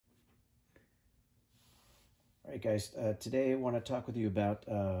All right, guys, today I want to talk with you about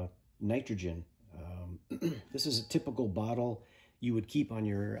nitrogen. This is a typical bottle you would keep on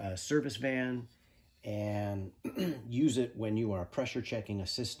your service van and use it when you are pressure checking a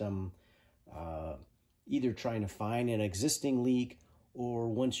system, either trying to find an existing leak, or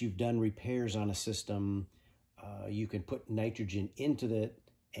once you've done repairs on a system, you can put nitrogen into it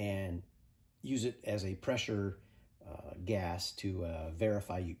and use it as a pressure gas to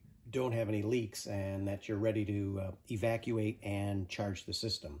verify you don't have any leaks and that you're ready to evacuate and charge the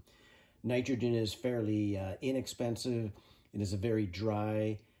system. Nitrogen is fairly inexpensive. It is a very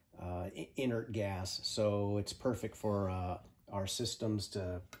dry, inert gas, so it's perfect for our systems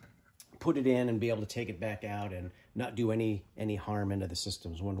to put it in and be able to take it back out and not do any harm into the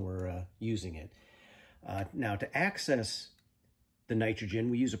systems when we're using it. Now, to access the nitrogen,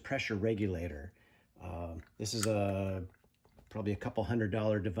 we use a pressure regulator. This is probably a couple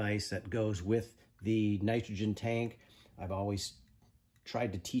 $100 device that goes with the nitrogen tank. I've always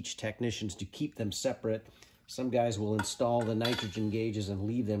tried to teach technicians to keep them separate. Some guys will install the nitrogen gauges and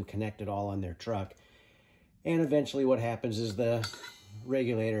leave them connected all on their truck. And eventually what happens is the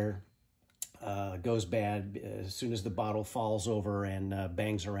regulator goes bad as soon as the bottle falls over and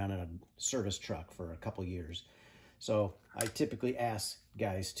bangs around in a service truck for a couple years. So I typically ask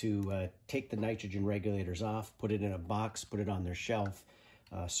guys to take the nitrogen regulators off, put it in a box, put it on their shelf,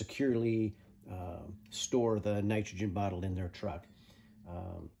 securely store the nitrogen bottle in their truck.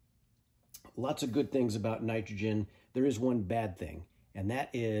 Lots of good things about nitrogen. There is one bad thing, and that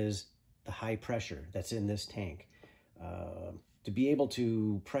is the high pressure that's in this tank. To be able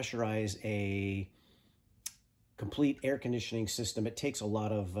to pressurize a complete air conditioning system, it takes a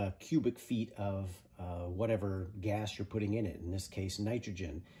lot of cubic feet of whatever gas you're putting in it, in this case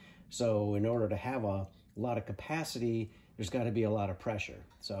nitrogen. So in order to have a lot of capacity, there's got to be a lot of pressure.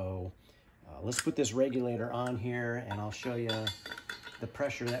 So let's put this regulator on here and I'll show you the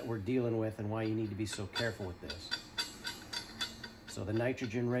pressure that we're dealing with and why you need to be so careful with this. So the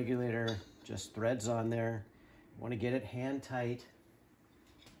nitrogen regulator just threads on there. You want to get it hand tight,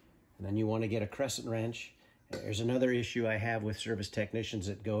 and then you want to get a crescent wrench. There's another issue I have with service technicians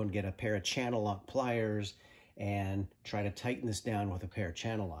that go and get a pair of channel lock pliers and try to tighten this down with a pair of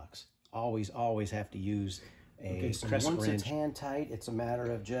channel locks. Always have to use a crescent wrench. Once it's hand tight, it's a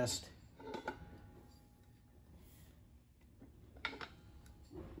matter of just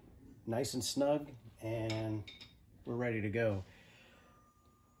nice and snug, and we're ready to go.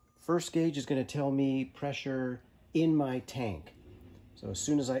 First gauge is going to tell me pressure in my tank. So as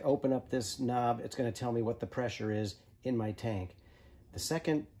soon as I open up this knob, it's going to tell me what the pressure is in my tank. The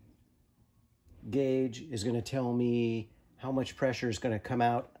second gauge is going to tell me how much pressure is going to come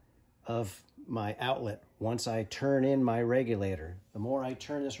out of my outlet once I turn in my regulator. The more I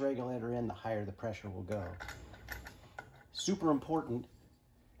turn this regulator in, the higher the pressure will go. Super important,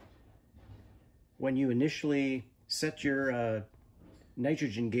 when you initially set your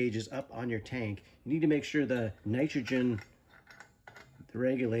nitrogen gauges up on your tank, you need to make sure the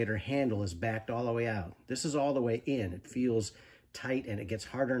regulator handle is backed all the way out. This is all the way in. It feels tight and it gets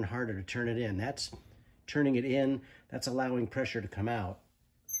harder and harder to turn it in. That's turning it in. That's allowing pressure to come out.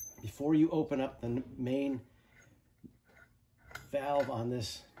 Before you open up the main valve on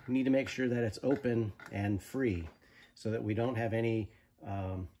this, you need to make sure that it's open and free so that we don't have any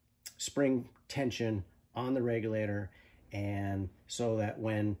spring tension on the regulator, and so that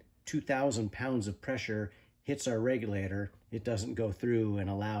when 2,000 pounds of pressure hits our regulator, it doesn't go through and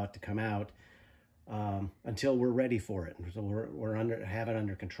allow it to come out until we're ready for it. So we're have it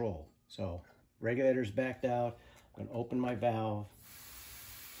under control. So regulator's backed out. I'm gonna open my valve.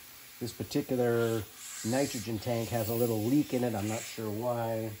 This particular nitrogen tank has a little leak in it. I'm not sure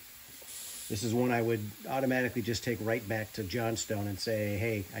why. This is one I would automatically just take right back to Johnstone and say,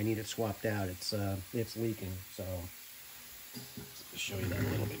 hey, I need it swapped out. It's leaking. So let's show you that a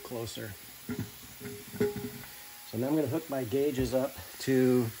little bit closer. So now I'm going to hook my gauges up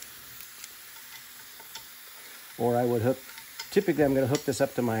to, or I would hook, typically I'm going to hook this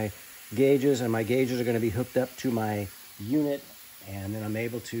up to my gauges, and my gauges are going to be hooked up to my unit, and then I'm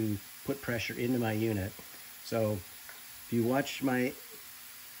able to put pressure into my unit. So if you watch, my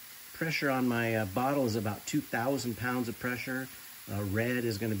pressure on my bottle is about 2,000 pounds of pressure. Red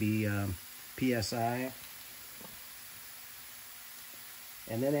is going to be PSI.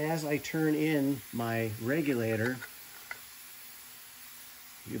 And then as I turn in my regulator,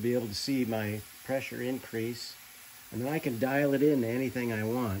 you'll be able to see my pressure increase. And then I can dial it in to anything I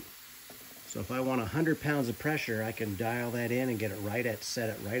want. So if I want 100 pounds of pressure, I can dial that in and get it right at, set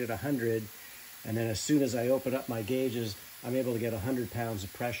it right at 100. And then as soon as I open up my gauges, I'm able to get 100 pounds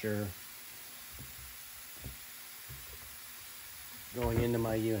of pressure going into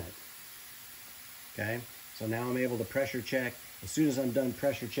my unit. Okay, so now I'm able to pressure check. As soon as I'm done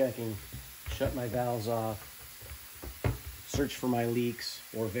pressure checking, shut my valves off, search for my leaks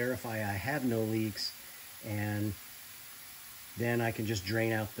or verify I have no leaks, and then I can just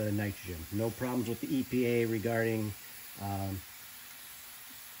drain out the nitrogen. No problems with the EPA regarding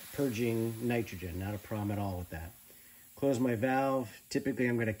purging nitrogen. Not a problem at all with that. Close my valve. Typically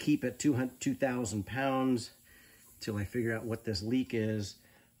I'm going to keep it 2,000 pounds till I figure out what this leak is.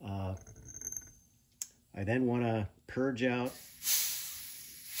 I then want to purge out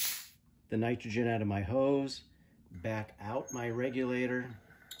the nitrogen out of my hose, back out my regulator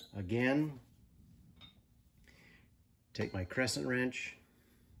again, take my crescent wrench,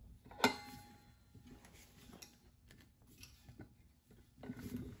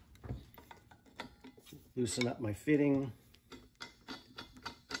 loosen up my fitting,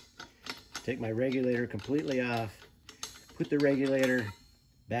 take my regulator completely off, put the regulator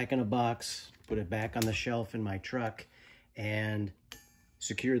back in a box, put it back on the shelf in my truck, and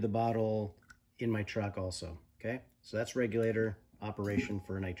secure the bottle in my truck also. Okay, so that's regulator operation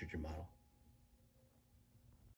for a nitrogen bottle.